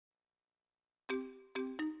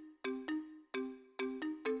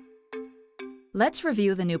Let's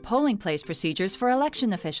review the new polling place procedures for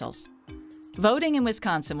election officials. Voting in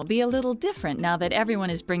Wisconsin will be a little different now that everyone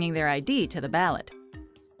is bringing their ID to the ballot.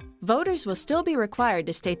 Voters will still be required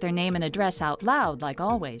to state their name and address out loud like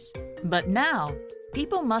always. But now,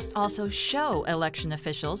 people must also show election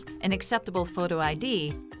officials an acceptable photo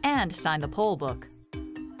ID and sign the poll book.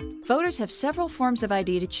 Voters have several forms of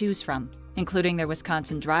ID to choose from, including their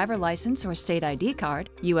Wisconsin driver license or state ID card,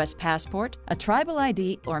 U.S. passport, a tribal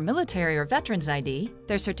ID or military or veterans ID,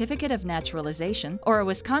 their certificate of naturalization, or a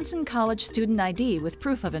Wisconsin college student ID with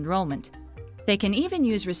proof of enrollment. They can even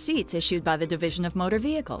use receipts issued by the Division of Motor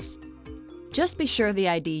Vehicles. Just be sure the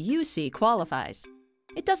ID you see qualifies.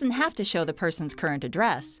 It doesn't have to show the person's current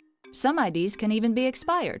address. Some IDs can even be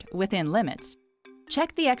expired, within limits.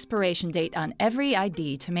 Check the expiration date on every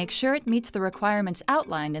ID to make sure it meets the requirements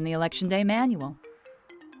outlined in the Election Day Manual.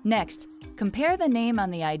 Next, compare the name on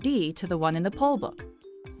the ID to the one in the poll book.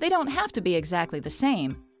 They don't have to be exactly the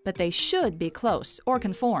same, but they should be close or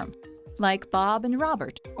conform, like Bob and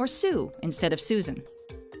Robert or Sue instead of Susan.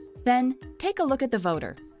 Then, take a look at the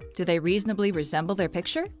voter. Do they reasonably resemble their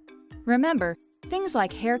picture? Remember, things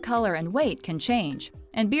like hair color and weight can change,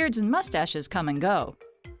 and beards and mustaches come and go.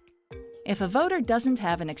 If a voter doesn't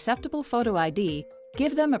have an acceptable photo ID,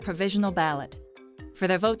 give them a provisional ballot. For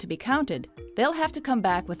their vote to be counted, they'll have to come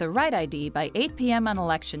back with the right ID by 8 p.m. on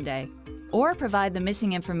Election Day, or provide the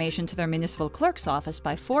missing information to their municipal clerk's office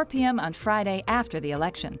by 4 p.m. on Friday after the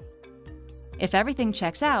election. If everything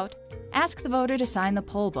checks out, ask the voter to sign the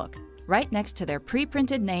poll book, right next to their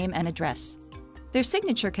pre-printed name and address. Their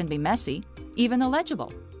signature can be messy, even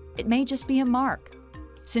illegible. It may just be a mark.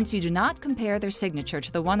 Since you do not compare their signature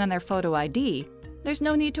to the one on their photo ID, there's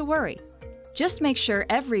no need to worry. Just make sure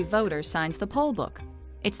every voter signs the poll book.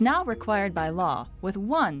 It's now required by law, with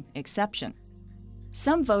one exception.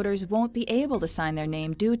 Some voters won't be able to sign their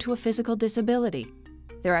name due to a physical disability.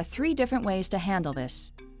 There are 3 different ways to handle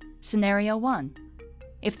this. Scenario 1.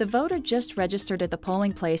 If the voter just registered at the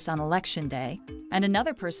polling place on Election Day, and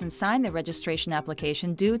another person signed the registration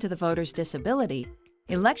application due to the voter's disability,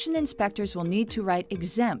 election inspectors will need to write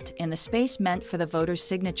exempt in the space meant for the voter's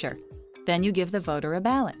signature. Then you give the voter a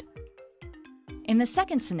ballot. In the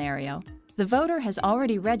second scenario, the voter has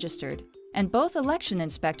already registered, and both election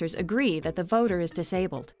inspectors agree that the voter is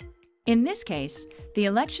disabled. In this case, the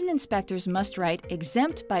election inspectors must write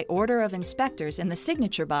exempt by order of inspectors in the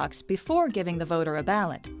signature box before giving the voter a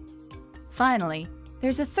ballot. Finally,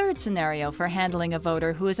 there's a third scenario for handling a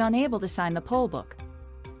voter who is unable to sign the poll book.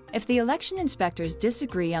 If the election inspectors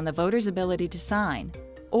disagree on the voter's ability to sign,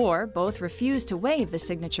 or both refuse to waive the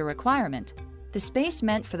signature requirement, the space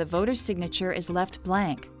meant for the voter's signature is left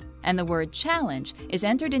blank, and the word challenge is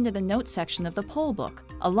entered into the notes section of the poll book,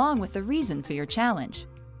 along with the reason for your challenge.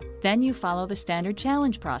 Then you follow the standard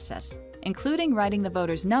challenge process, including writing the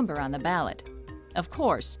voter's number on the ballot. Of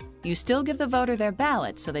course, you still give the voter their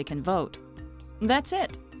ballot so they can vote. That's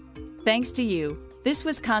it. Thanks to you, this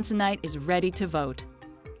Wisconsinite is ready to vote.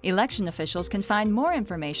 Election officials can find more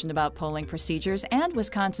information about polling procedures and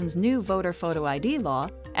Wisconsin's new voter photo ID law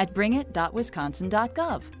at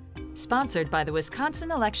bringit.wisconsin.gov. Sponsored by the Wisconsin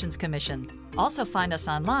Elections Commission. Also find us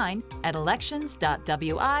online at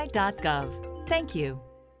elections.wi.gov. Thank you.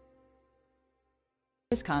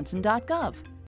 Wisconsin.gov.